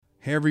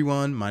Hey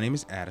everyone, my name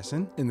is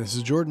Addison. And this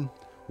is Jordan.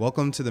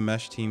 Welcome to the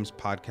Mesh Teams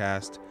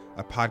podcast,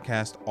 a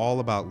podcast all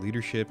about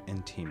leadership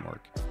and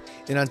teamwork.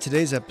 And on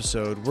today's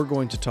episode, we're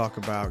going to talk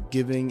about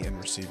giving and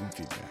receiving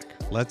feedback.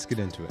 Let's get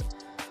into it.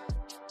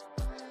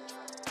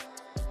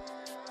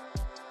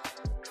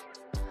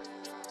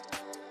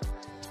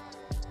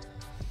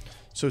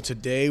 So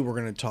today we're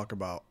going to talk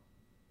about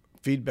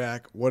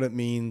feedback, what it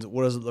means,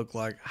 what does it look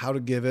like, how to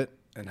give it,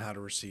 and how to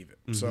receive it.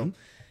 Mm-hmm. So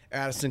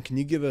Addison, can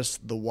you give us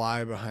the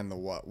why behind the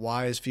what?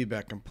 Why is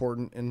feedback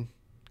important, and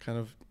kind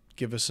of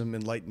give us some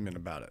enlightenment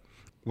about it?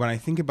 When I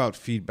think about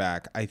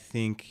feedback, I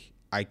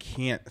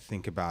can't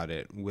think about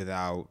it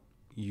without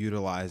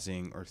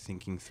utilizing or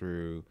thinking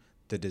through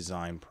the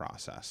design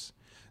process.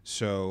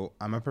 So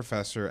I'm a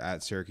professor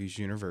at Syracuse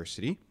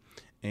University,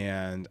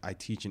 and I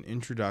teach an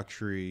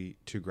introductory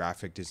to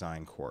graphic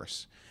design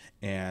course.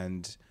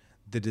 And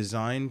the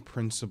design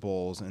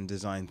principles and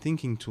design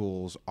thinking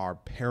tools are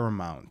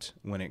paramount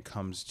when it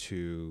comes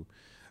to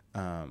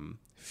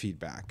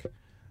feedback.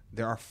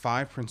 There are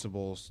 5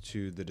 principles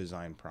to the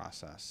design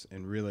process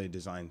and really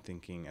design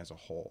thinking as a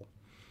whole.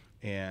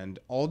 And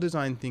all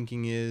design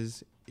thinking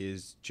is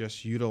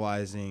just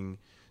utilizing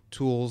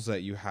tools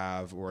that you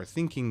have or a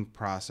thinking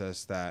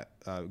process that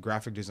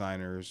graphic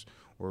designers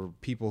or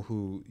people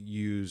who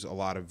use a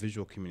lot of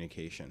visual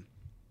communication,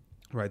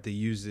 right? They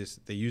use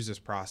this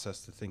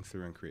process to think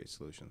through and create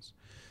solutions.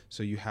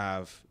 So you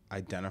have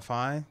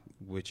identify,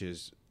 which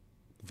is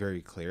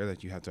very clear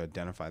that you have to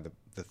identify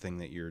the thing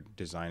that you're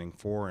designing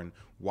for and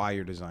why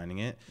you're designing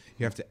it.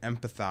 You have to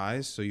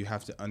empathize, so you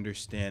have to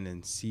understand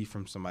and see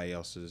from somebody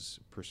else's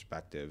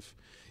perspective.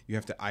 You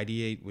have to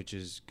ideate, which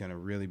is going to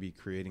really be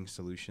creating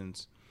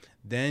solutions.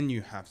 Then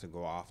you have to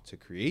go off to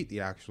create the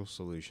actual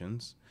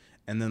solutions.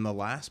 And then the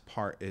last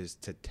part is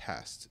to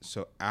test.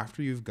 So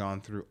after you've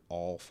gone through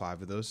all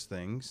 5 of those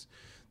things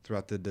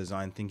throughout the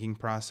design thinking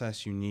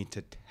process, you need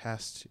to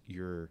test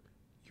your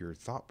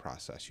thought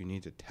process. You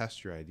need to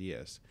test your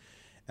ideas.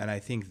 And I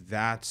think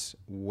that's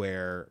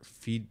where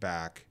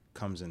feedback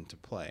comes into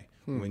play.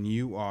 When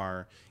you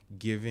are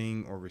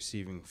giving or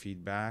receiving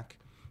feedback,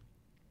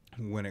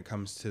 when it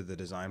comes to the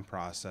design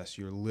process,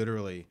 you're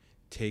literally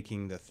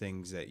taking the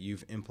things that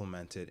you've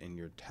implemented and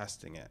you're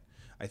testing it.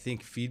 I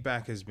think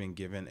feedback has been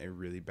given a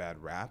really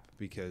bad rap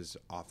because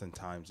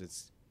oftentimes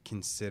it's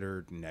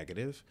considered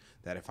negative,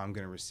 that if I'm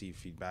going to receive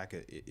feedback,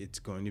 it's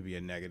going to be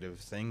a negative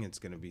thing. It's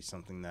going to be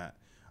something that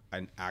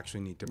I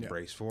actually need to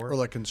brace for. Or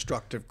like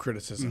constructive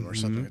criticism or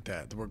something like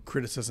that. The word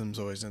criticism's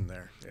always in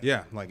there.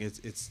 Yeah, like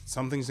it's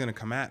something's going to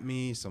come at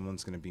me,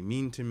 someone's going to be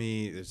mean to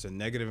me, it's a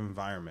negative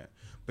environment.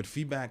 But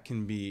feedback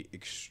can be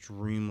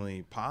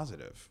extremely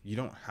positive. You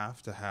don't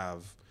have to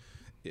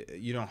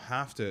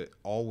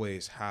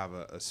always have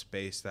a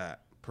space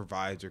that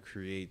provides or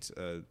creates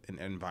an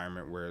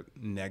environment where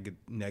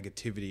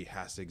negativity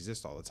has to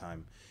exist all the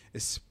time,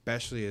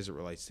 especially as it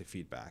relates to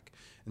feedback.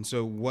 And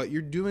so what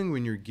you're doing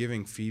when you're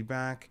giving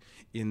feedback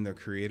in the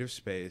creative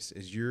space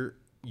is you're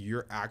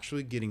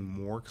actually getting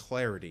more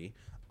clarity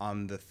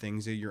on the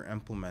things that you're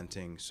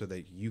implementing so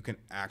that you can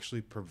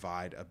actually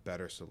provide a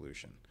better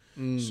solution.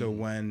 So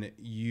when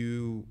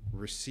you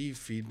receive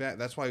feedback,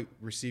 that's why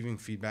receiving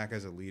feedback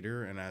as a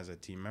leader and as a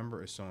team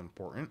member is so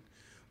important,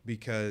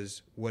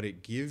 because what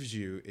it gives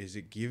you is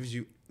it gives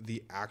you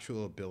the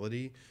actual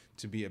ability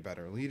to be a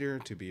better leader,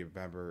 to be a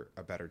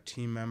better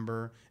team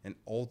member, and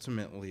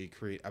ultimately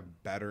create a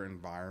better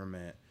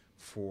environment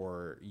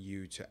for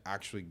you to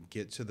actually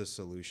get to the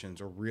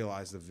solutions or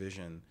realize the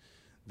vision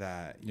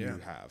that you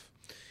have.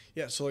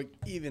 Yeah, so like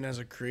even as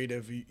a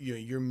creative,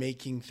 you're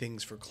making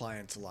things for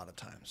clients a lot of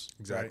times.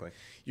 Exactly. Right?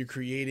 You're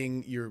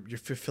creating, you're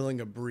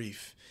fulfilling a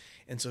brief.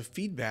 And so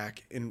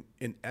feedback in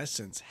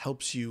essence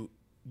helps you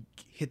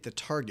hit the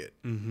target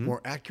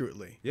more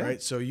accurately,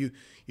 right? So you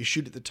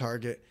shoot at the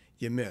target,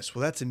 you miss.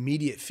 Well, that's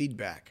immediate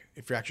feedback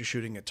if you're actually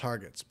shooting at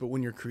targets. But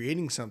when you're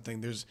creating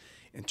something, there's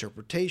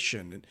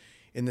interpretation. And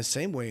in the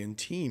same way in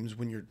teams,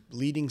 when you're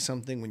leading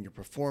something, when you're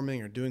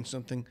performing or doing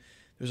something,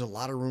 there's a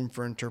lot of room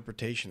for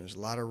interpretation. There's a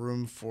lot of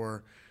room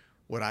for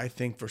what I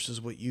think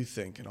versus what you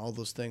think and all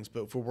those things.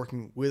 But if we're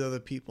working with other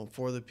people and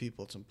for other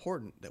people, it's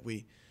important that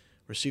we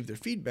receive their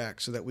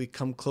feedback so that we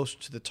come closer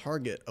to the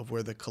target of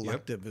where the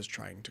collective is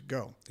trying to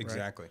go.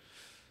 Exactly. Right?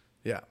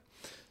 Yeah.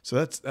 So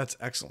that's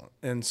excellent.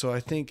 And so I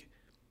think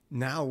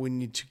now we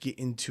need to get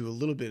into a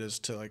little bit as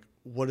to like,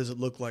 what does it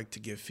look like to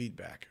give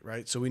feedback,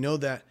 right? So we know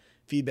that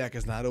feedback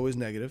is not always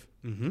negative.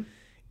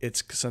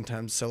 It's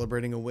sometimes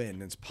celebrating a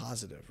win. It's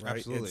positive, right?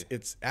 Absolutely.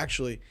 It's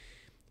actually,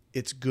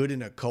 it's good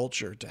in a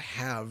culture to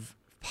have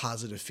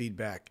positive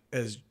feedback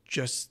as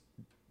just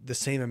the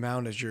same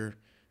amount as your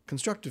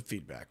constructive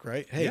feedback,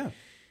 right? Hey,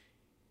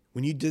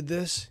 when you did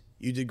this,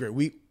 you did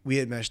great. We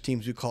at Mesh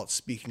Teams, we call it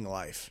speaking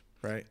life,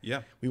 right?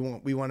 Yeah. We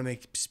want to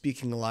make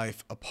speaking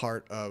life a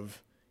part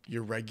of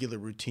your regular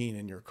routine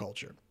in your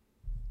culture.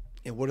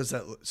 And what does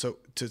that look? So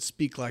to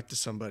speak life to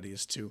somebody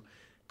is to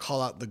call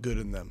out the good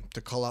in them,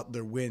 to call out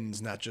their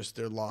wins, not just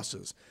their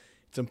losses.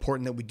 It's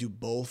important that we do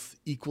both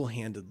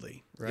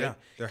equal-handedly, right? Yeah,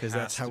 Because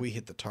that's how we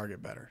hit the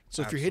target better.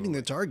 So if Absolutely. you're hitting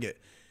the target,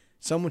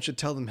 someone should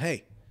tell them,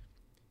 hey,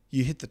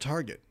 you hit the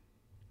target.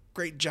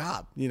 Great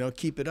job.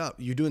 Keep it up.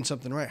 You're doing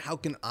something right. How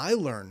can I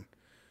learn?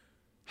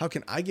 How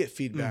can I get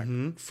feedback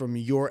from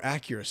your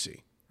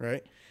accuracy,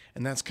 right?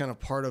 And that's kind of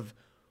part of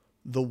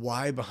the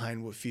why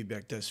behind what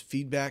feedback does.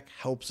 Feedback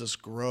helps us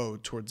grow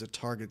towards the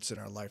targets in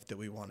our life that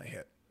we want to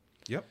hit.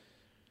 Yep.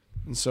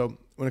 And so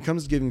when it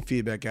comes to giving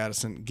feedback,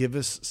 Addison, give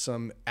us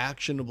some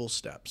actionable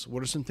steps.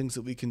 What are some things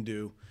that we can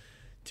do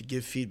to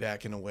give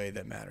feedback in a way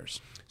that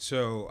matters?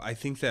 So I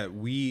think that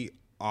we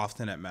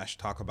often at Mesh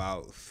talk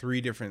about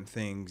 3 different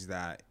things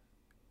that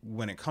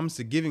when it comes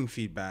to giving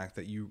feedback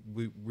that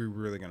we're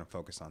really going to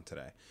focus on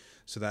today.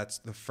 So that's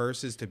the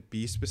first is to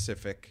be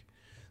specific.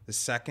 The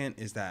second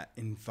is that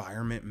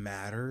environment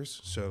matters.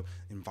 So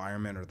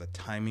environment or the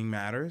timing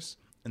matters.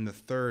 And the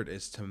third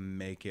is to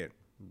make it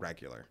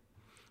regular.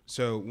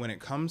 So when it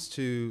comes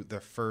to the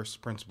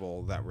first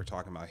principle that we're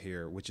talking about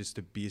here, which is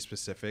to be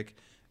specific,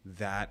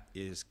 that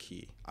is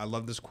key. I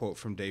love this quote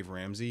from Dave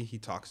Ramsey. He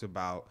talks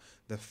about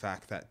the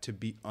fact that to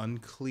be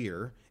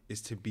unclear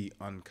is to be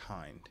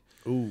unkind.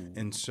 Ooh.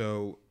 And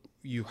so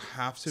you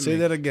have to say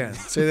that again.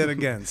 Say that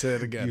again. Say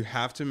that again. You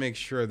have to make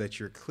sure that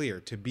you're clear.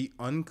 To be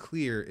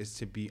unclear is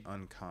to be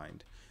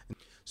unkind.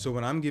 So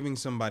when I'm giving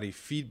somebody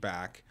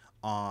feedback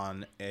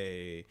on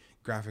a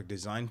graphic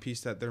design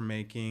piece that they're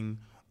making,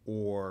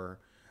 or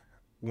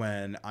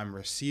when I'm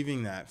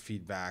receiving that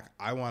feedback,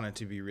 I want it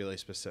to be really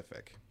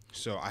specific.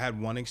 So I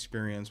had one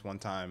experience one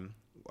time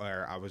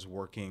where I was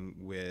working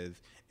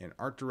with an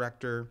art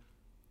director,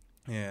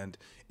 and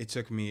it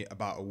took me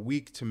about a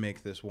week to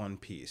make this one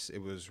piece. It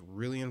was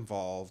really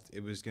involved.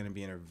 It was going to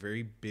be in a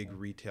very big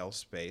retail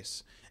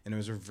space, and it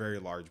was a very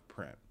large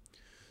print.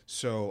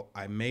 So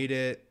I made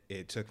it.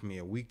 It took me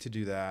a week to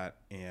do that,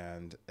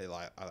 and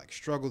I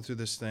struggled through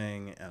this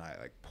thing, and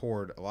I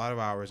poured a lot of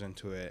hours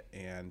into it.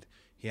 And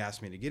he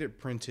asked me to get it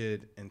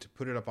printed and to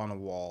put it up on a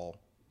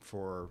wall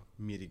for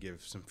me to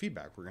give some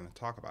feedback. We're going to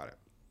talk about it.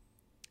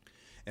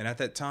 And at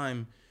that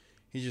time,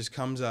 he just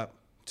comes up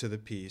to the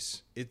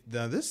piece.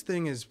 This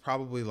thing is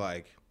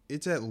probably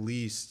it's at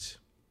least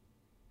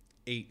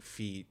 8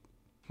 feet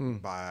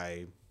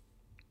by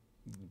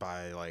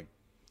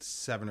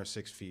 7 or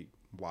 6 feet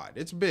wide.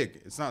 It's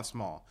big. It's not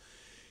small.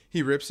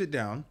 He rips it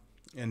down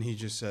and he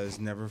just says,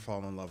 "Never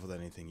fall in love with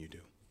anything you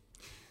do."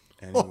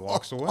 And he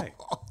walks away.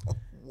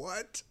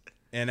 What?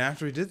 And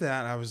after he did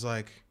that, I was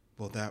like,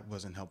 well, that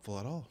wasn't helpful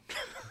at all.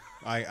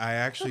 I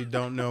actually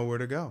don't know where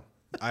to go.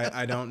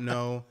 I don't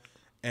know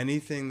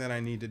anything that I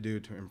need to do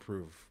to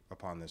improve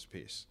upon this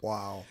piece.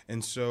 Wow.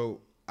 And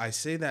so I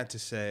say that to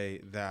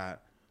say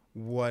that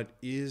what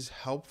is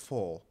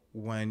helpful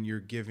when you're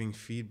giving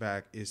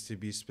feedback is to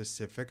be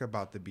specific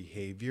about the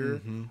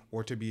behavior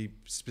or to be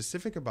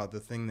specific about the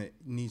thing that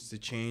needs to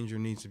change or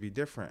needs to be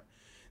different.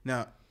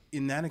 Now,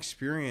 in that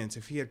experience,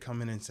 if he had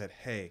come in and said,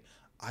 "Hey,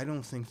 I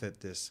don't think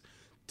that this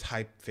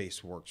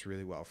typeface works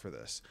really well for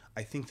this.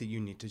 I think that you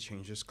need to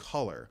change this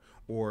color,"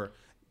 or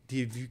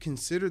have you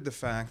considered the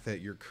fact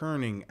that your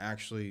kerning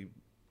actually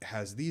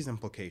has these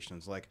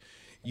implications?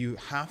 You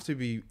have to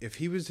be, if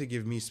he was to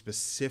give me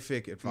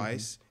specific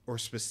advice or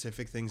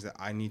specific things that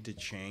I need to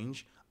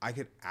change, I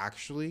could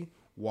actually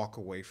walk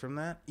away from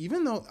that.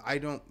 Even though I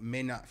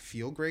may not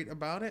feel great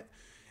about it,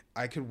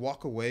 I could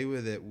walk away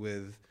with it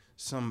with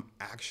some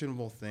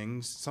actionable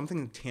things,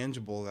 something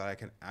tangible that I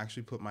can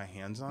actually put my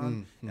hands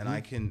on and I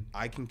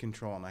can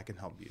control and I can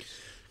help use.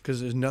 Because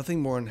there's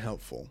nothing more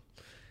unhelpful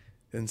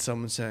than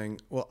someone saying,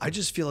 "Well, I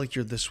just feel like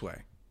you're this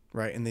way,"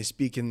 right? And they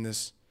speak in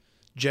this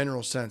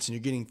general sense and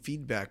you're getting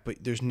feedback,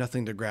 but there's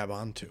nothing to grab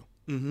onto.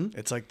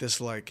 It's like this,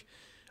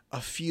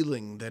 a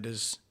feeling that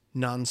is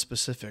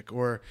non-specific.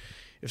 Or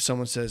if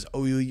someone says,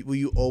 "Oh, will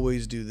you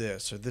always do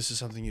this?" or "This is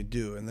something you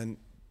do," and then,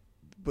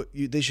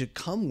 they should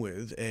come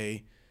with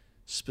a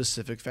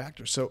specific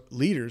factor. So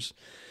leaders,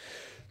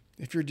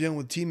 if you're dealing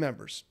with team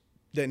members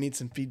that need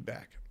some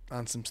feedback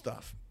on some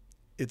stuff,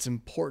 it's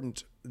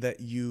important that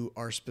you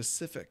are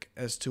specific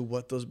as to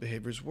what those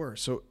behaviors were.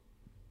 So,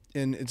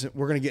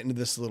 we're going to get into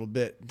this a little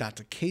bit, not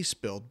to case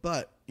build,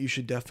 but you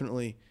should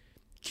definitely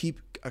keep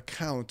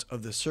account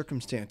of the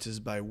circumstances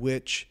by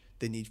which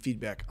they need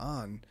feedback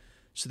on.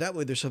 So that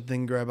way there's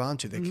something to grab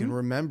onto. They can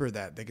remember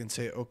that. They can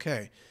say,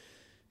 okay,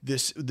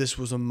 this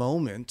was a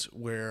moment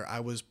where I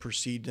was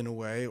perceived in a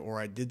way, or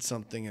I did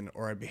something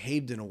or I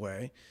behaved in a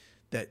way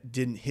that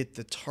didn't hit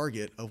the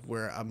target of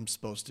where I'm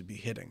supposed to be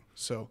hitting.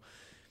 So,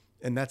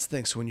 and that's the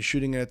thing. So when you're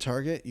shooting at a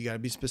target, you got to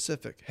be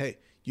specific. Hey,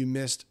 you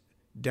missed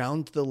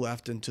down to the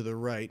left and to the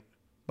right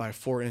by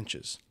 4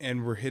 inches.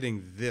 And we're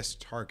hitting this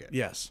target.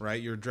 Yes. Right?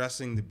 You're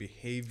addressing the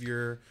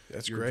behavior.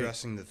 You're great.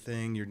 Addressing the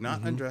thing. You're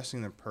not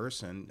addressing the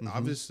person.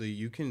 Obviously,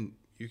 you can,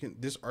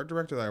 this art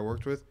director that I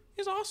worked with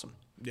is awesome.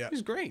 Yeah.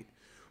 He's great.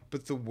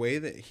 But the way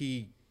that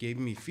he gave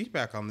me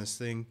feedback on this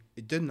thing,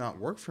 it did not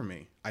work for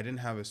me. I didn't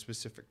have a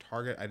specific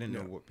target. I didn't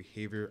know what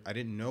behavior. I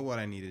didn't know what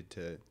I needed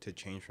to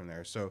change from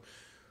there. So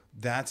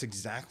That's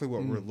exactly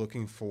what we're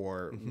looking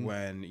for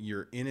when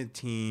you're in a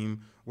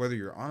team, whether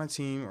you're on a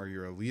team or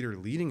you're a leader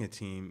leading a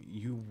team.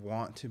 You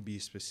want to be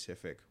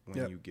specific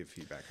when you give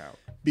feedback out.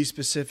 Be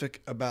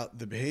specific about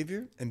the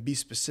behavior and be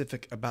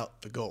specific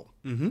about the goal.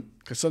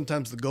 Because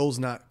sometimes the goal's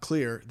not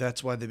clear.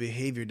 That's why the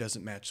behavior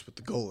doesn't match what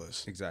the goal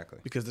is. Exactly.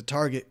 Because the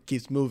target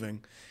keeps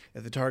moving.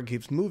 If the target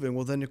keeps moving,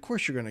 well, then of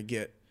course you're going to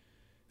get.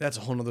 That's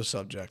a whole nother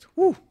subject.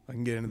 Woo! I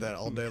can get into that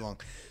all day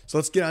long. So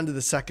let's get on to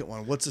the second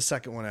one. What's the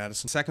second one,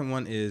 Addison? The second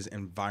one is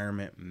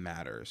environment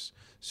matters.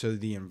 So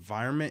the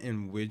environment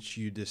in which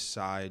you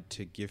decide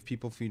to give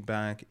people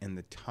feedback and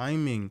the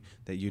timing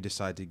that you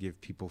decide to give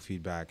people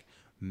feedback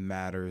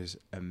matters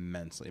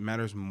immensely. It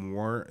matters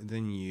more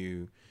than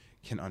you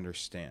can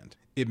understand.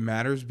 It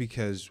matters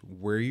because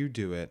where you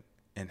do it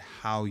and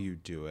how you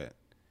do it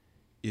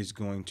is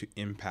going to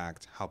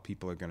impact how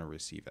people are going to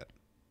receive it.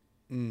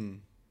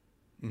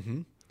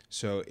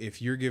 So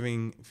if you're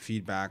giving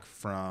feedback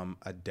from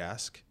a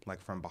desk,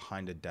 like from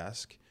behind a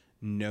desk,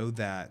 know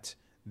that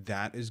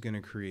that is going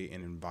to create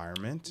an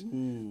environment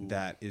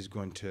that is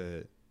going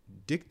to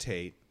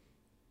dictate,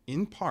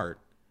 in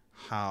part,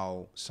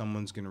 how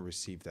someone's going to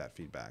receive that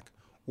feedback.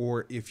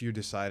 Or if you're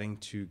deciding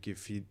to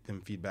give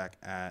them feedback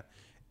at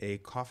a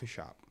coffee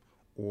shop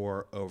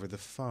or over the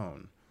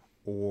phone,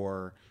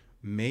 or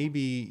maybe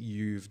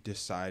you've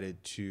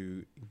decided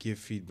to give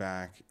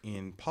feedback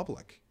in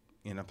public,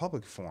 in a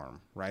public forum,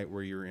 right,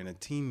 where you're in a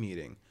team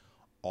meeting.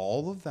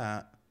 All of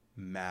that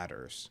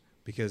matters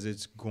because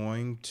it's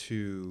going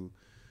to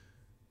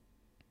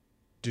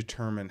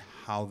determine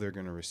how they're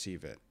going to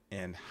receive it.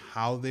 And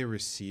how they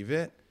receive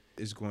it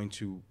is going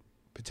to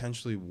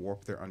potentially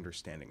warp their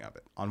understanding of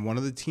it. On one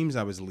of the teams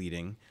I was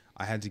leading,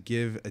 I had to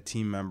give a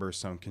team member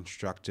some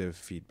constructive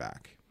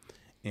feedback.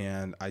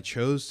 And I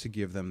chose to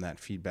give them that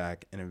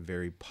feedback in a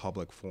very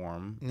public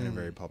forum, in a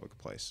very public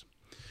place.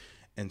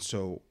 And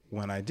so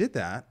when I did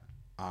that,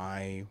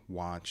 I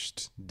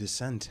watched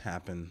dissent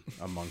happen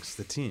amongst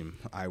the team.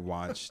 I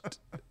watched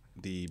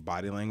the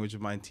body language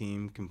of my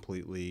team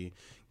completely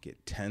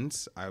get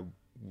tense. I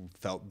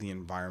felt the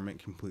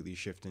environment completely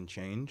shift and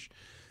change.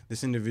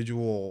 This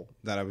individual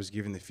that I was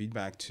giving the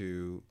feedback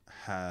to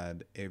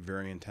had a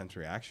very intense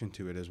reaction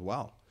to it as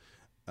well.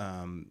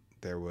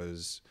 There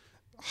was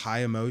high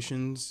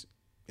emotions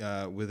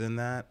within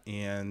that,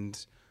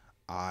 and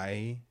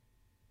I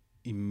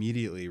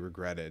immediately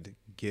regretted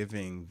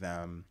giving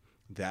them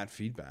that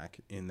feedback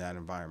in that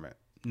environment.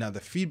 Now, the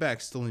feedback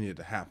still needed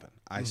to happen.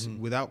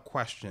 Without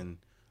question,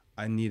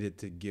 I needed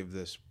to give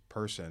this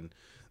person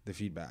the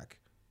feedback,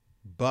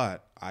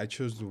 but I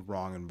chose the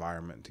wrong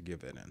environment to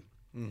give it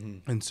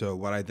in. And so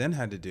what I then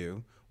had to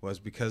do was,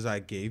 because I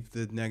gave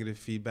the negative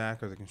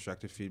feedback or the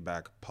constructive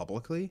feedback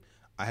publicly,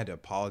 I had to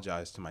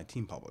apologize to my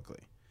team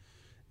publicly.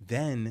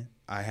 Then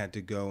I had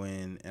to go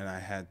in and I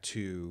had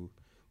to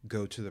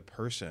go to the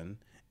person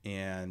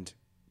and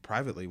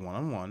privately,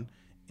 one-on-one,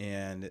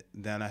 and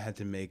then I had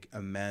to make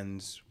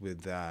amends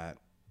with that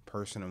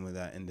person and with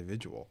that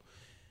individual.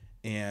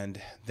 And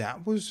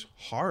that was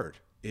hard.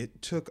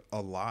 It took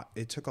a lot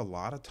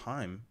of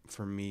time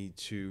for me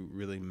to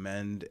really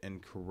mend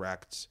and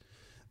correct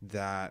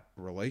that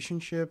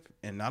relationship,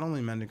 and not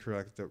only mend and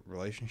correct the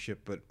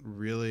relationship, but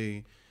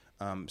really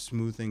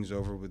smooth things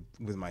over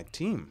with my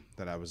team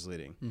that I was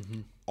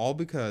leading. All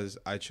because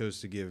I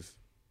chose to give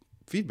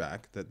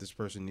feedback that this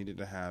person needed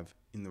to have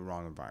in the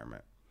wrong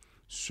environment.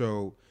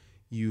 So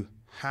you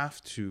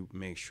have to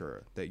make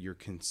sure that you're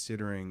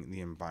considering the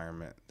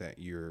environment that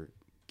you're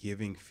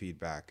giving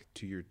feedback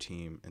to your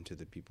team and to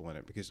the people in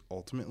it, because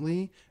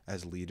ultimately,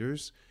 as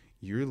leaders,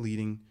 you're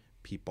leading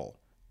people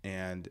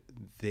and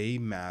they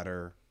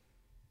matter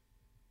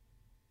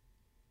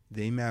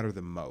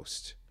the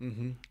most.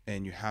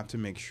 And you have to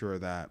make sure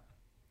that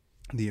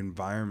the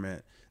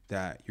environment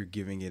that you're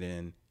giving it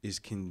in is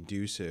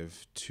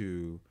conducive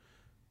to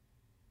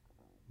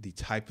the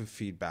type of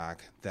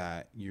feedback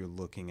that you're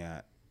looking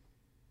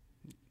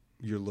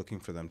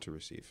for them to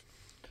receive.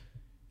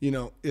 You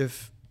know,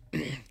 if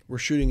we're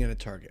shooting at a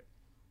target,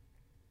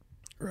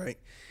 right,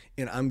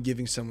 and I'm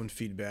giving someone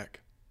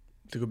feedback,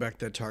 to go back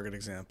to that target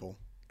example,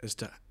 as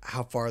to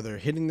how far they're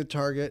hitting the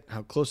target,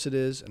 how close it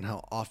is, and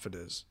how off it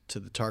is to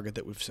the target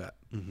that we've set.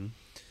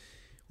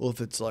 Well, if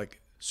it's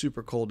like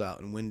super cold out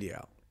and windy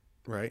out,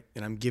 right,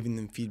 and I'm giving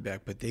them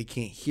feedback, but they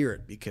can't hear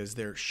it because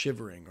they're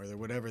shivering or they're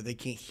whatever, they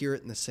can't hear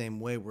it in the same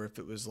way, where if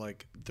it was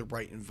like the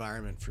right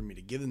environment for me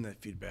to give them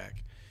that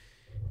feedback,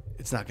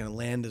 it's not going to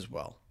land as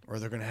well, or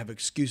they're going to have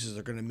excuses.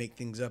 They're going to make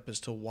things up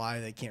as to why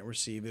they can't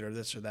receive it or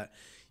this or that.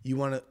 You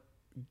want to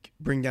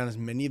bring down as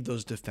many of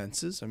those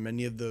defenses or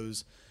many of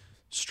those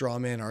straw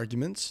man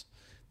arguments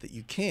that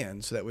you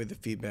can, so that way the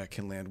feedback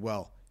can land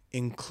well,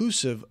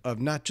 inclusive of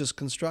not just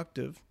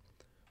constructive,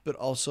 but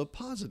also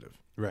positive.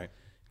 Right.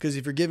 Because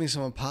if you're giving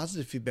someone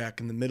positive feedback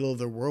in the middle of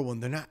their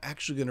whirlwind, they're not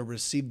actually going to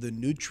receive the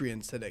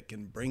nutrients that it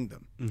can bring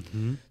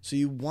them. So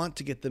you want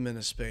to get them in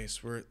a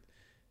space where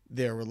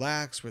they're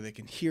relaxed, where they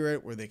can hear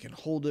it, where they can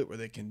hold it, where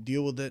they can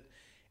deal with it,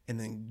 and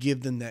then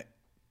give them that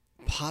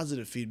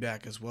positive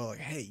feedback as well. Like,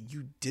 hey,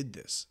 you did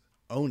this.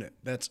 own it.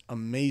 That's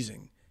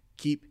amazing.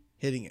 Keep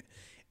hitting it.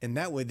 And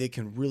that way they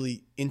can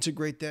really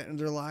integrate that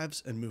into their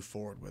lives and move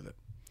forward with it.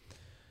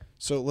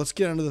 So let's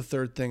get on to the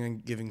third thing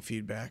on giving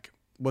feedback.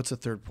 What's the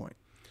third point?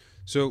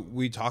 So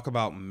we talk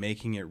about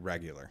making it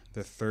regular.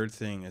 The third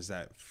thing is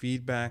that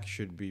feedback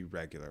should be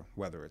regular,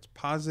 whether it's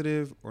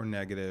positive or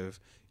negative.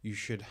 You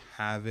should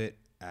have it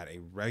at a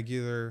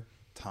regular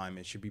time.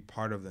 It should be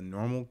part of the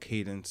normal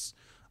cadence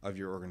of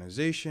your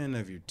organization,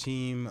 of your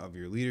team, of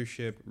your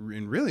leadership,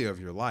 and really of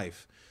your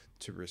life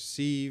to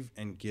receive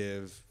and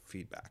give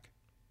feedback.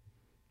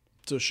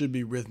 So it should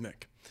be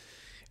rhythmic.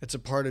 It's a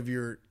part of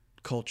your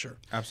culture.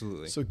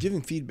 Absolutely. So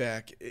giving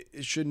feedback,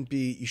 it shouldn't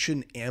be, you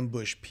shouldn't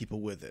ambush people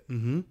with it,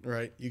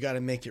 right? You got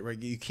to make it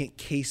regular. You can't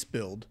case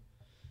build,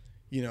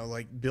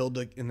 like build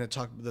and I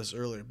talked about this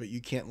earlier, but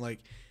you can't like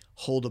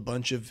hold a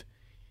bunch of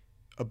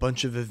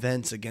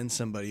events against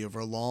somebody over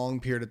a long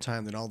period of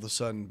time, then all of a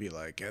sudden be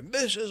like, and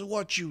this is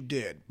what you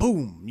did.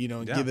 Boom,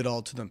 give it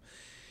all to them.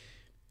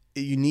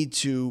 You need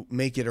to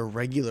make it a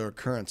regular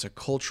occurrence, a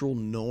cultural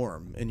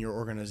norm in your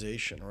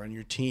organization or in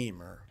your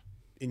team or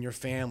in your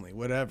family,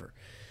 whatever.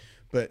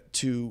 But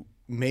to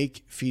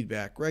make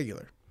feedback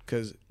regular,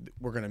 because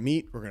we're going to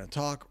meet, we're going to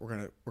talk,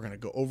 we're going to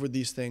go over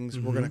these things.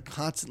 We're going to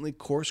constantly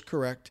course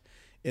correct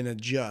and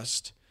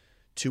adjust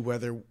to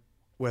whether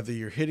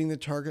you're hitting the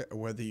target or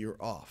whether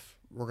you're off.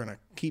 We're going to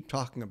keep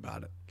talking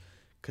about it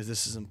because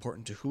this is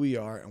important to who we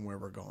are and where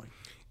we're going.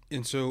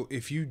 And so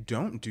if you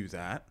don't do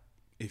that,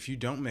 if you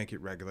don't make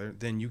it regular,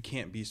 then you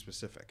can't be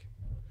specific.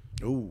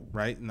 Ooh.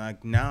 Right?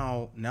 Like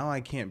now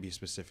I can't be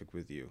specific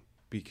with you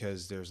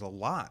because there's a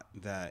lot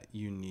that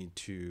you need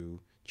to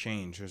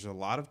change. There's a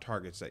lot of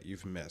targets that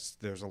you've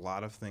missed. There's a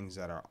lot of things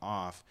that are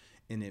off,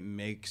 and it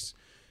makes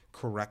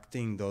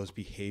correcting those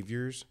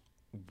behaviors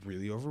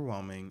really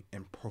overwhelming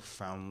and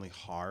profoundly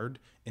hard,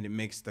 and it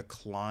makes the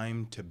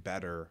climb to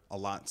better a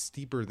lot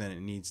steeper than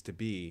it needs to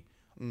be,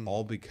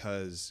 all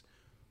because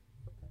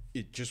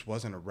it just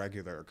wasn't a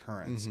regular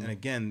occurrence. And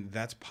again,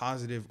 that's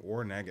positive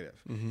or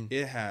negative.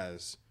 It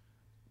has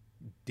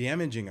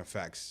damaging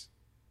effects,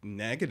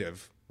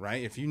 negative,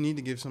 right? If you need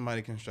to give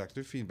somebody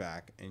constructive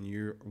feedback and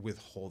you're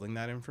withholding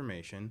that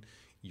information,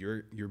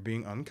 you're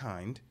being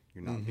unkind.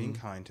 You're not being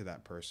kind to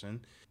that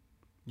person.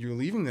 You're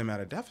leaving them at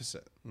a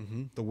deficit.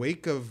 The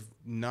wake of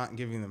not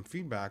giving them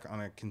feedback on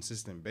a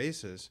consistent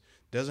basis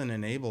doesn't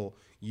enable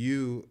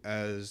you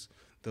as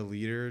the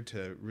leader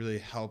to really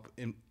help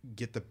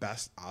get the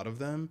best out of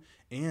them,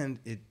 and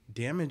it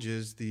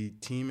damages the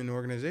team and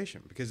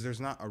organization because there's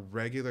not a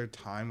regular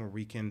time where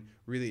we can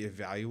really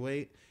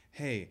evaluate,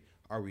 hey,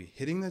 are we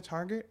hitting the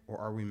target or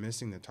are we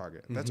missing the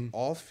target? That's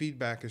all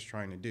feedback is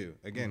trying to do.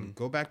 Again,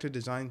 go back to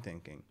design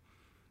thinking.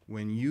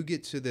 When you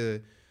get to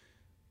the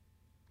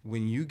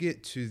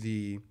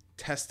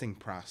testing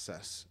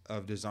process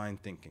of design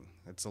thinking,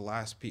 that's the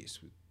last piece.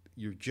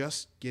 You're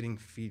just getting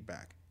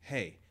feedback.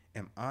 Hey,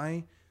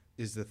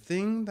 is the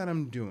thing that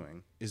I'm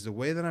doing, is the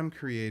way that I'm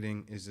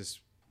creating, is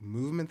this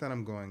movement that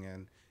I'm going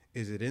in,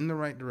 is it in the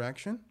right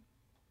direction?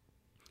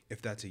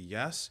 If that's a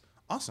yes,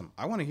 awesome.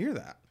 I want to hear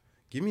that.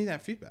 Give me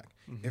that feedback.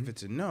 If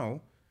it's a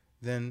no,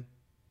 then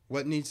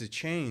what needs to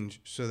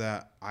change so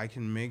that I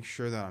can make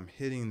sure that I'm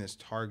hitting this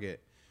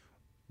target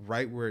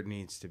right where it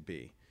needs to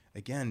be?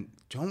 Again,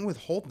 don't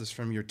withhold this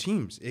from your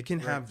teams. It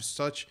can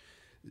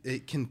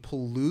it can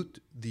pollute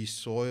the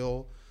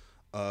soil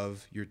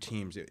of your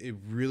teams. It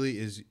really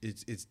is.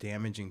 It's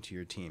damaging to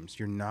your teams.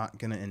 You're not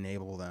going to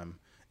enable them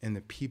and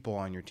the people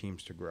on your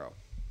teams to grow.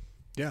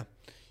 Yeah,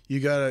 you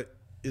gotta.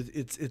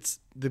 It's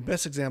the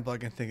best example I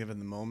can think of in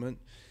the moment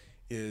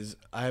is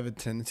I have a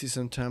tendency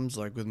sometimes,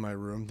 like with my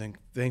room.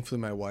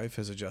 Thankfully, my wife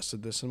has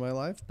adjusted this in my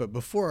life. But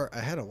before I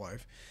had a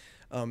wife,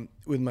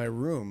 with my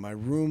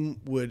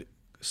room would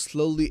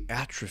slowly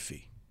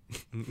atrophy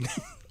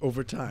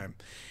over time,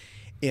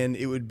 and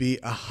it would be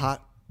a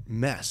hot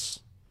mess.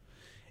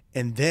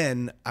 And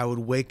then I would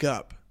wake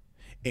up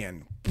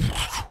and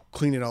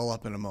clean it all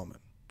up in a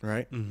moment,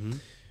 right?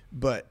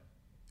 But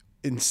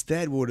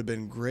instead, what would have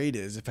been great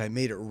is if I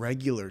made it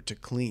regular to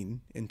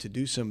clean and to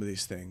do some of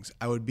these things,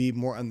 I would be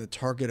more on the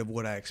target of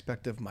what I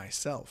expect of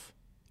myself,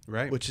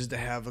 right? Which is to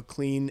have a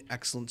clean,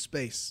 excellent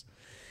space.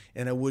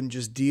 And I wouldn't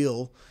just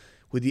deal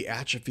with the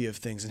atrophy of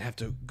things and have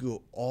to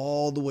go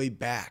all the way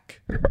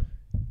back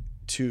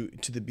to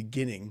the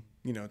beginning,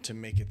 to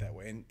make it that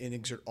way and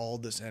exert all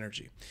this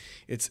energy.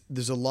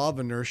 There's a law of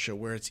inertia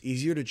where it's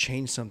easier to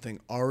change something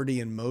already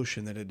in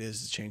motion than it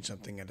is to change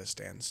something at a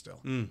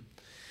standstill.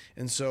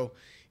 And so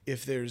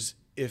if there's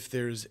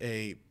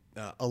a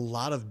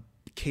lot of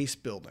case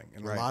building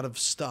and a lot of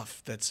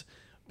stuff that's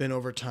been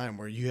over time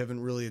where you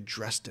haven't really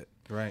addressed it.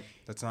 Right.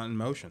 That's not in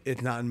motion.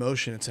 It's not in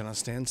motion. It's on a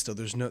standstill.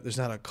 There's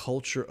not a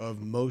culture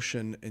of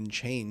motion and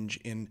change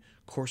in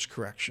course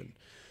correction.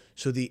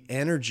 So the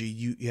energy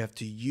you have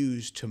to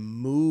use to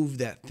move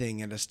that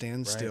thing at a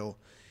standstill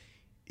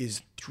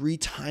is 3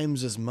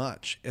 times as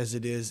much as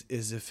it is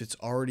as if it's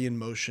already in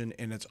motion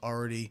and it's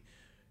already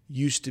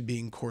used to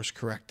being course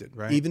corrected.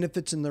 Right. Even if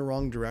it's in the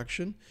wrong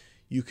direction,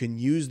 you can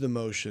use the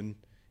motion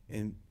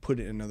and put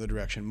it in another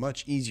direction.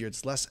 Much easier.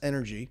 It's less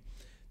energy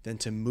than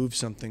to move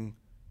something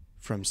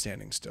from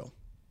standing still.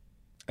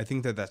 I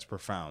think that that's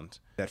profound.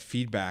 That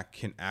feedback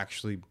can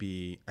actually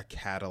be a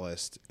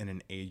catalyst and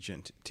an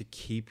agent to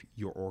keep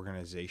your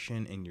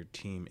organization and your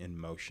team in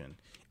motion.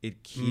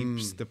 It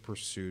keeps the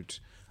pursuit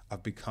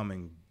of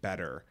becoming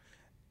better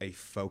a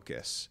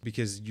focus,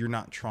 because you're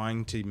not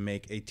trying to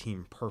make a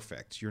team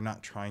perfect. You're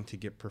not trying to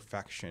get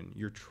perfection.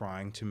 You're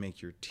trying to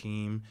make your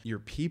team, your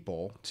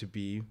people, to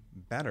be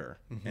better.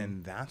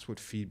 And that's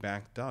what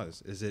feedback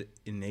does, is it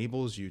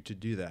enables you to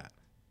do that.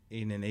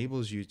 It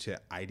enables you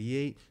to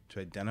ideate, to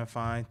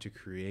identify, to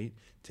create,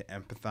 to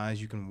empathize.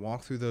 You can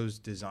walk through those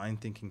design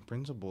thinking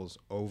principles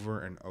over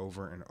and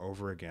over and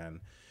over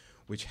again,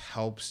 which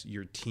helps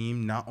your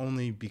team not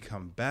only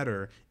become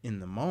better in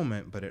the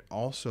moment, but it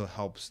also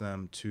helps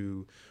them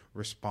to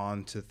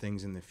respond to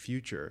things in the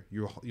future.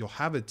 You'll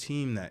have a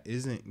team that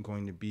isn't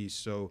going to be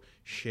so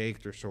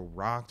shaked or so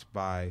rocked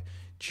by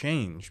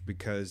change,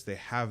 because they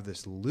have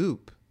this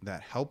loop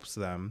that helps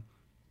them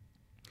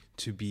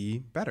to be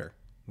better,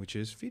 which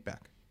is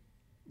feedback.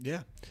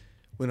 Yeah.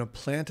 When a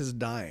plant is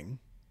dying,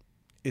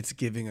 it's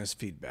giving us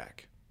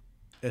feedback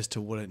as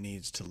to what it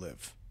needs to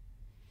live.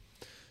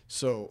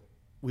 So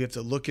we have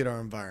to look at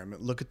our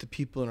environment, look at the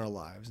people in our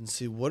lives, and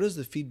see what is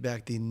the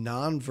feedback, the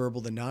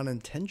nonverbal, the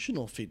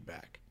non-intentional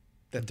feedback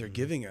that they're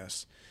giving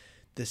us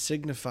that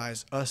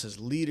signifies us as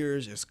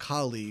leaders, as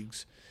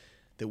colleagues,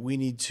 that we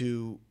need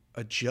to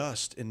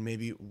adjust and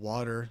maybe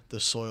water the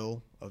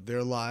soil of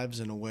their lives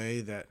in a way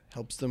that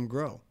helps them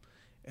grow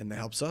and that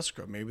helps us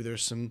grow. Maybe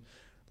there's some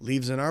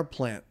leaves in our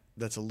plant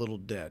that's a little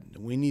dead,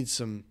 and we need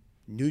some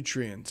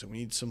nutrients and we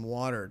need some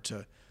water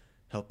to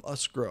help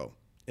us grow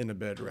in a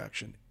better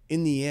direction.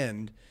 In the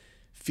end,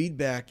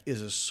 feedback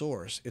is a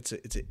source. It's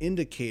an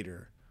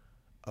indicator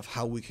of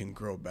how we can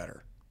grow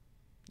better,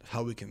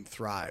 how we can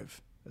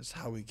thrive, is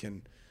how we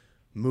can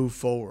move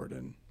forward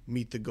and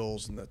meet the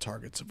goals and the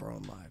targets of our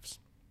own lives.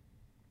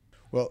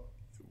 Well,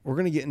 we're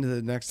going to get into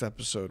the next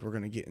episode. We're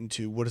going to get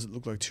into what does it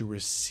look like to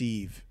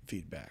receive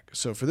feedback.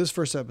 So for this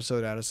first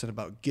episode, Addison,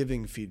 about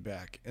giving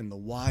feedback and the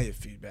why of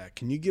feedback,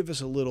 can you give us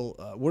a little,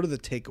 what are the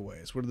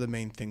takeaways? What are the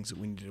main things that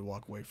we need to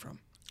walk away from?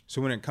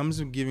 So when it comes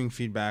to giving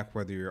feedback,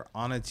 whether you're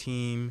on a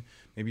team,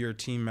 maybe you're a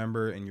team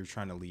member and you're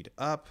trying to lead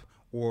up,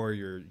 or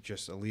you're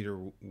just a leader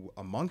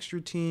amongst your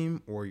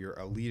team, or you're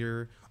a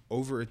leader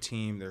over a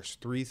team, there's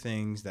three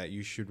things that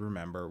you should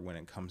remember when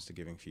it comes to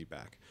giving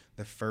feedback.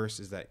 The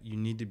first is that you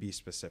need to be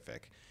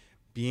specific.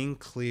 Being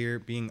clear,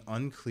 being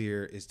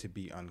unclear is to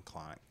be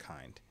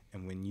unkind.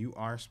 And when you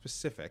are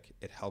specific,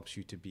 it helps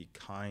you to be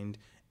kind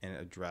and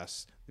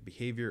address the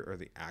behavior or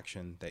the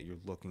action that you're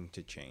looking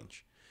to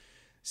change.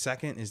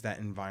 Second is that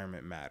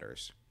environment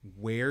matters.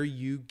 Where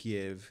you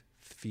give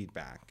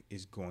feedback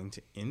is going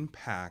to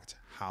impact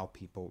how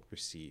people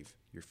receive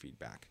your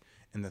feedback.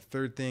 And the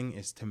third thing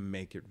is to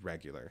make it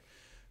regular.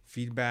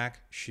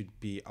 Feedback should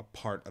be a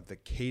part of the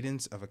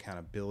cadence of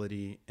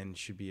accountability and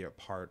should be a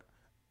part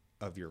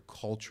of your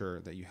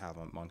culture that you have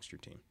amongst your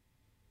team.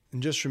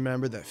 And just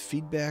remember that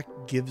feedback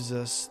gives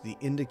us the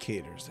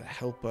indicators that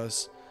help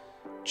us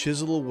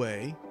chisel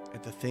away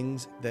at the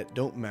things that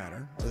don't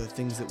matter, or the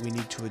things that we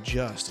need to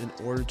adjust in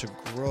order to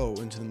grow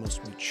into the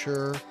most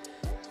mature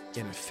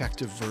and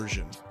effective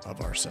version of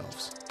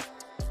ourselves.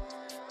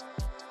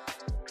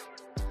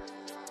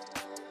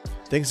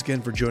 Thanks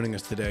again for joining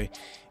us today.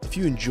 If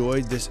you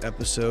enjoyed this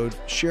episode,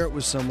 share it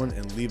with someone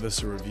and leave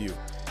us a review.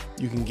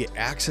 You can get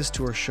access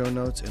to our show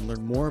notes and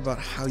learn more about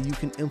how you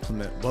can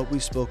implement what we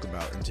spoke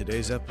about in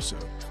today's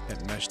episode at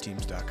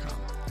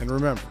meshteams.com. And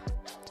remember,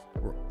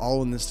 we're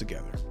all in this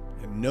together,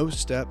 and no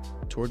step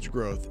towards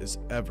growth is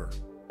ever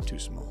too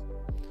small.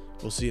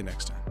 We'll see you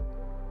next time.